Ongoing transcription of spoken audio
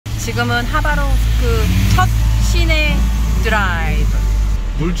지금은 하바롭스크 첫 시내 드라이브.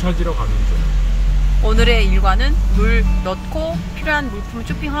 물 찾으러 가는 중. 오늘의 일과는 물 넣고 필요한 물품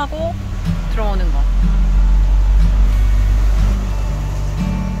쇼핑하고 들어오는 거.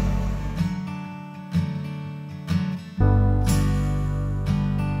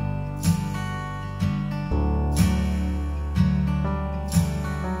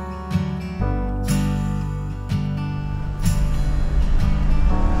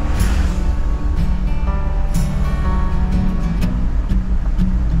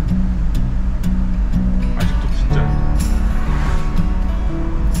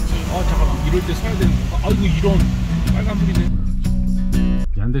 이럴 때 사야 되는 건가? 아이고 이런 빨간불이네.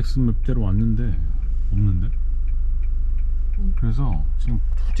 얀덱스 맵대로 왔는데 없는데? 그래서 지금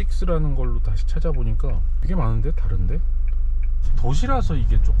푸직스라는 걸로 다시 찾아보니까 되게 많은데? 다른데? 도시라서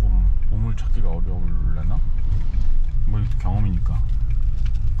이게 조금 보물 찾기가 어려울래나? 뭐 이것도 경험이니까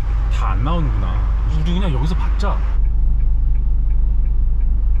다 안 나오는구나. 우리 그냥 여기서 받자.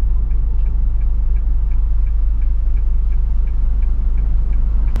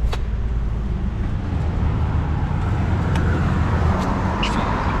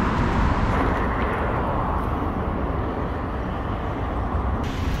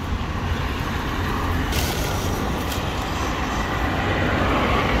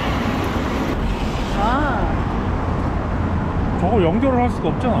 저거 연결을 할 수가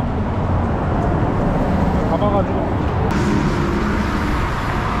없잖아. 가봐가지고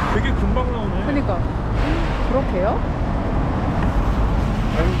되게 금방 나오네. 그러니까 그렇게요?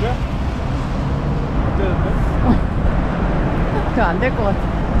 아닌데? 안 되는데? 그거 안 될 것 같아.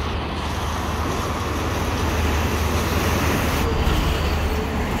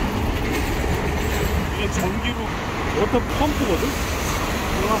 이게 전기로 워터 펌프거든?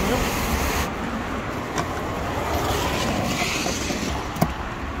 들어가면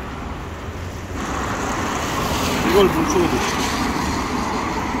이걸 물속에 넣지.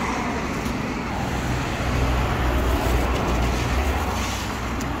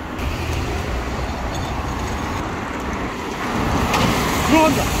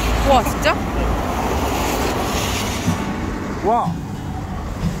 들어간다. 와 진짜? 와.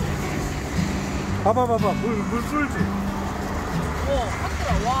 봐봐. 물 쏠지. 확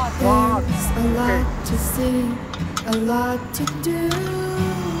들어. 와. 와. A lot to see, a lot to do.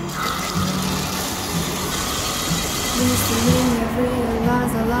 Recently I've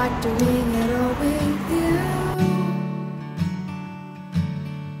realized I like doing it all with you.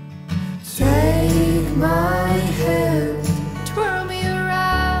 Take my hand, twirl me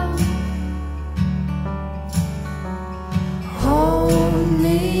around, hold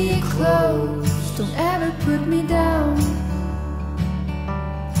me close, don't ever put me down.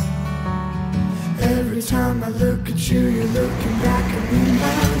 Every time I look at you, you're looking back at me,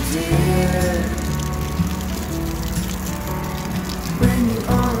 my dear. When you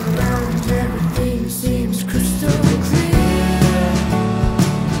are around, everything seems crystal clear.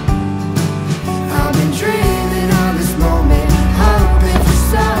 I've been dreaming of this moment, hoping for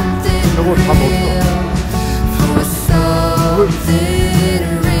something real, for something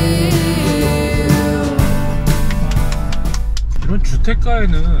real. 이런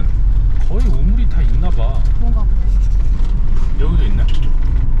주택가에는 거의 우물이 다 있나봐. 뭔가 여기도 있나?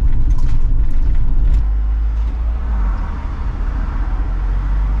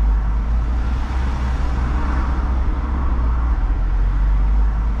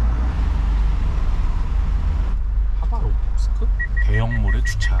 하바롭스크? 대형몰에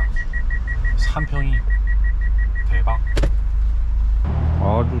주차 3평이 대박.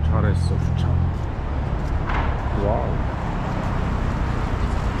 아주 잘했어 주차. 와우.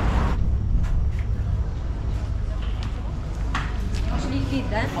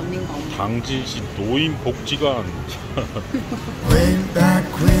 당진시 노인복지관. Way back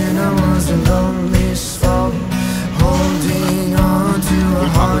when I was a lonely soul, holding on to a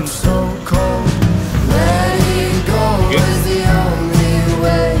heart so cold. Letting go was the only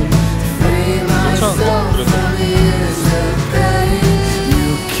way to free myself from the years of pain. You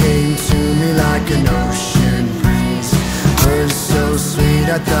came to me like an ocean breeze, words so sweet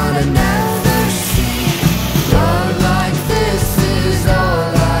I thought I'd never see. Love like this is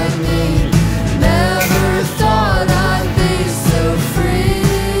all I need. Never thought I'd be so free.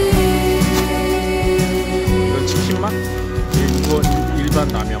 이건 치킨맛? 이건 일반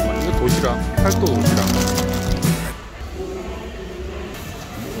라면맛. 이거 도시락. 팔도 도시락.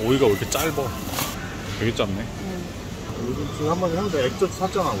 오이가 왜 이렇게 짧아? 되게 짧네. 지금 한번 했는데 액젓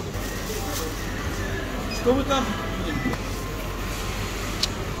샀잖아 우리.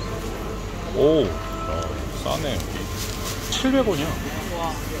 오, 야, 싸네. 700원이야.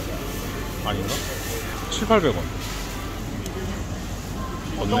 와. 아닌가? 7,800원.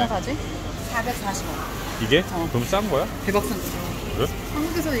 어떤 거 사지? 440원. 이게? 그럼 싼 거야? 대박 싼 거죠. 그래?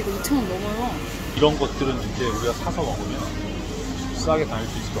 한국에서 이거 2,000원 넘어요. 이런 것들은 이제 우리가 사서 먹으면 싸게 다닐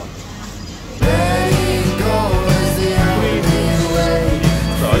수 있을 것 같아. Letting go is the only way.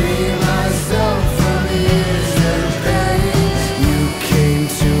 Free myself from the years of pain. You came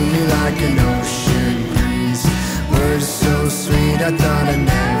to me like an ocean breeze. Words so sweet, I thought I'd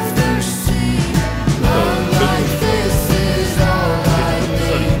never see. Love like this is all I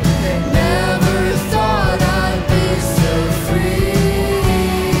need. Never thought I'd be so free.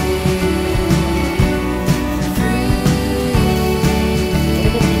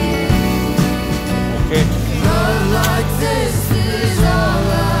 오케이. Love like this is all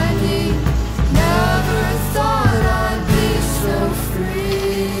I need. Never thought I'd be so free.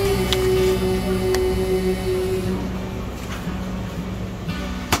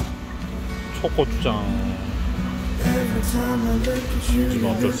 초고추장. Every time I look at you, 이거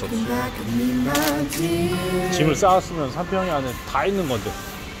you're 어쩔 수 looking 없어. back at me, my dear. 짐을 쌓았으면 3평이 안에 다 있는 건데.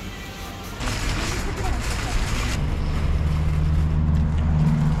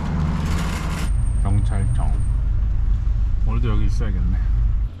 경찰청. 오늘도 여기 있어야겠네.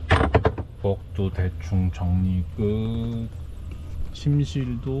 복도 대충 정리 끝.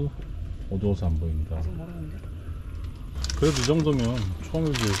 침실도 어두워서 안 보인다. 그래도 이 정도면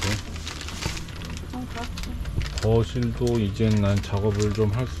처음에 비해서. 거실도 이젠 난 작업을 좀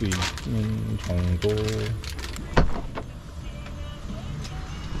할 수 있는 정도.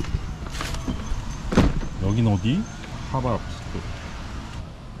 여긴 어디? 하바롭스크.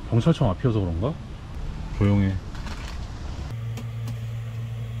 경찰청 앞이어서 그런가? 조용해.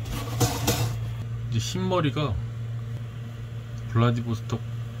 이제 흰머리가 블라디보스톡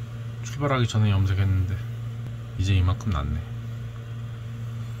출발하기 전에 염색했는데 이제 이만큼 났네.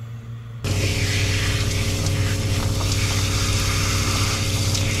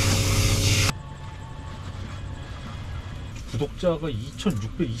 구독자가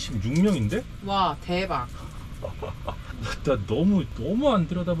 2,626명인데? 와 대박. 나 너무 안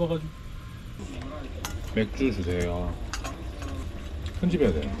들여다봐가지고. 맥주 주세요.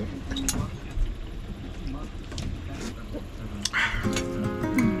 편집해야 되는데.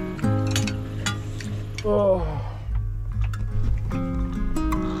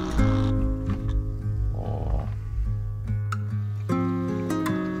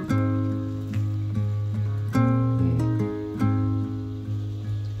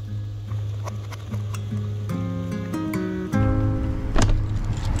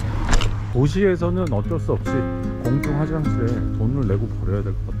 도시에서는 어쩔 수 없이 공중 화장실에 돈을 내고 버려야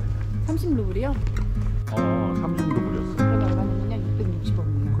될 것 같아. 30루블이요? 30루블이었어. 그러면 얼마냐면요?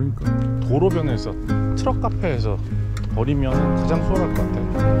 660원이에요. 그러니까 도로변에서 트럭 카페에서 버리면 가장 수월할 것 같아.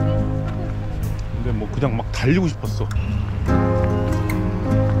 근데 뭐 그냥 막 달리고 싶었어.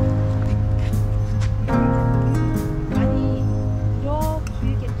 아니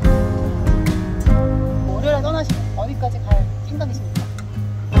이렇게 월요일에 떠나시면 어디까지 갈 생각이십니까?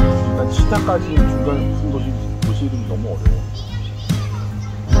 일단 시타까지 중간에 무슨 도시 이름이 너무 어려워.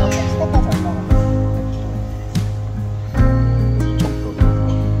 시대까지 얼마나? 2,000km.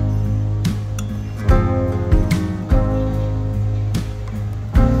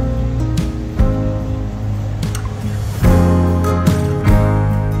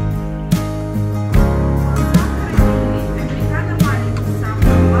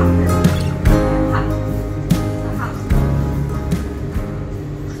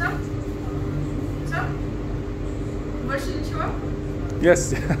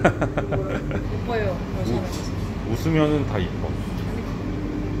 예스. 예뻐요. 웃으면은 다 이뻐.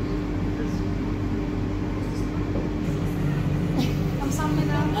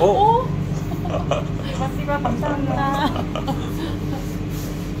 감사합니다. 어? 마시고 감사합니다.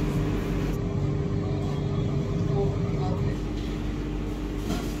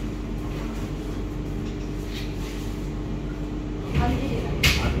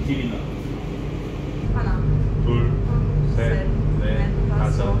 안길이나. 하나, 둘, 셋, 넷,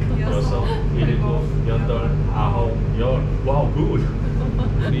 다섯, 여섯, 일곱, 여덟, 아홉, 열. 와우, 굿.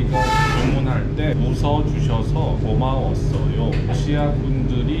 우리가 주문할 때 웃어주셔서 고마웠어요. 러시아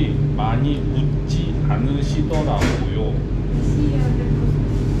분들이 많이 웃지 않으시더라고요.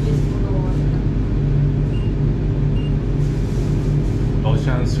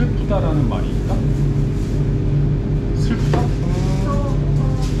 러시아는 슬프다라는 말이 있다? 슬프다?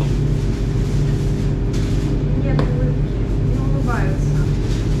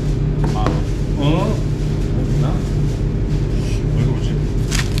 아, 나? 왜 그러지?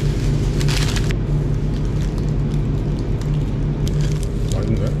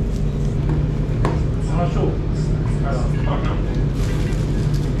 맞은 거야?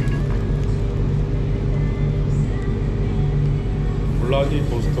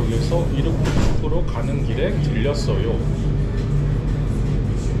 블라디보스톡에서 이르쿠츠크로 가는 길에 들렸어요.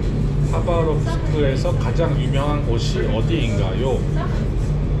 하바롭스크에서 가장 유명한 곳이 어디인가요?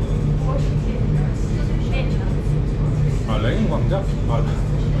 아, 레닌 광장?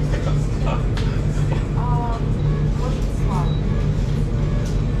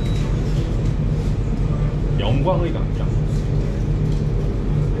 영광의 광장.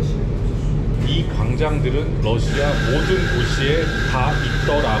 이 광장들은 러시아 모든 도시에 다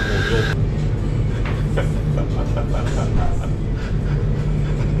있더라고요.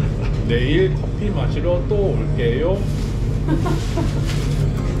 내일 커피 마시러 또 올게요.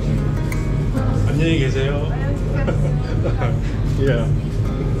 안녕히 계세요. 예.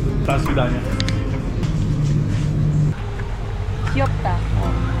 До свидания. 귀엽다.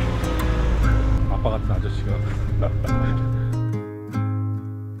 아빠 같은 아저씨가.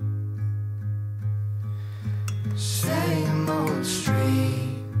 Same old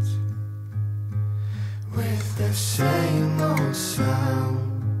streets with the same old sound.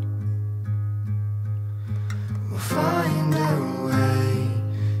 We'll find a way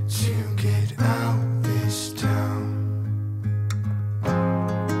to get out this town.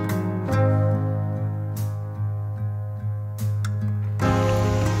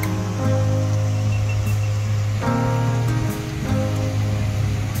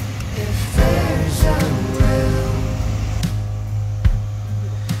 If there's a will,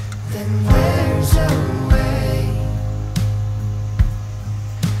 then there's a way.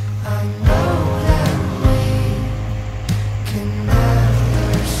 I know that we can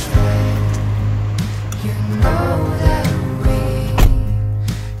never sway. You know that we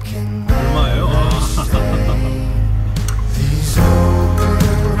can never stay. These open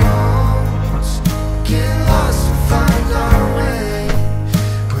roads get lost and find our way.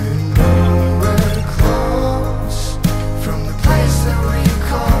 We're nowhere close from the place that we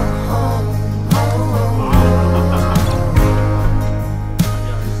call home.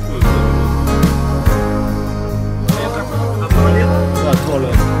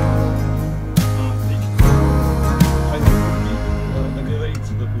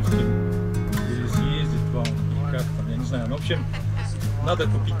 В общем, надо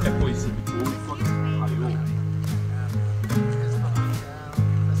купить такой себе.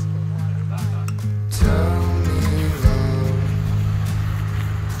 Tell me,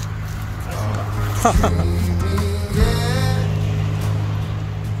 love,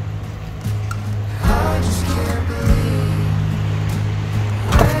 I just can't believe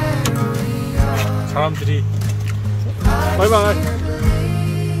where we are. 사람들이 바이바이.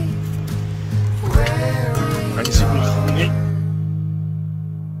 관심을 갖니?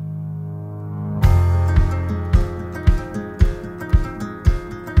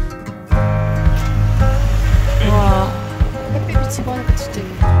 와, 햇빛이 집어니까 진짜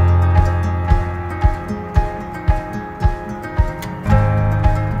예뻐.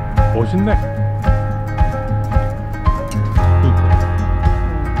 멋있네.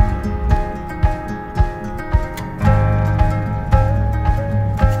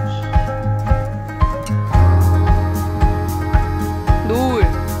 노을,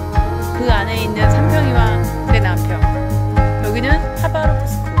 그 안에 있는 산평이와 내 남편. 여기는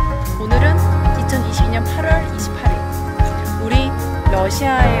하바롭스크. 오늘은 2022년 8월 28일. 우리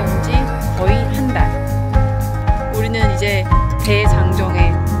러시아에 온 지 거의 한 달. 우리는 이제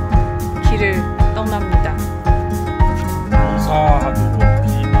대장정의 길을 떠납니다. 사하도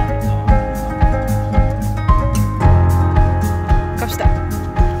비 많다. 갑시다.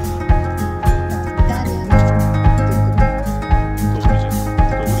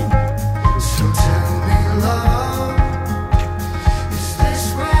 So tell me, love, is this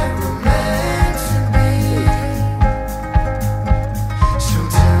where we're meant to be? So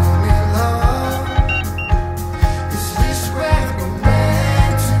tell me, love, is this where we're meant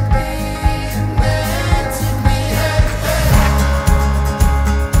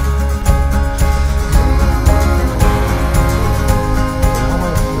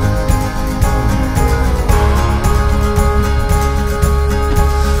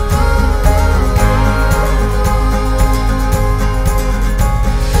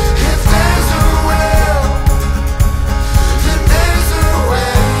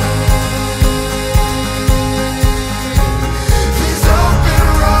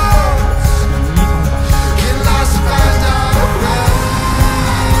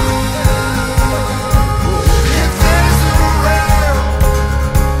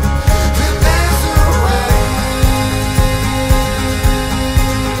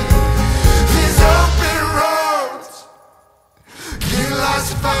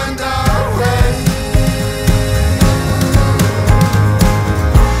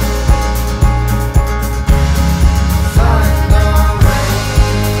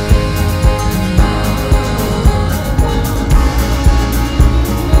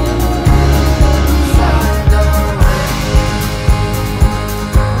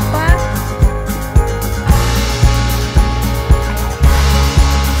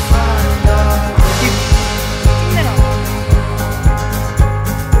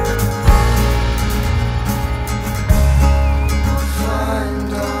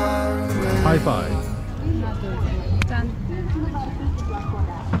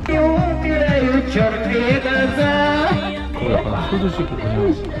чёрные глаза. 그거 약간 술 드시고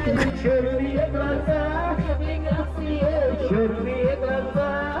그냥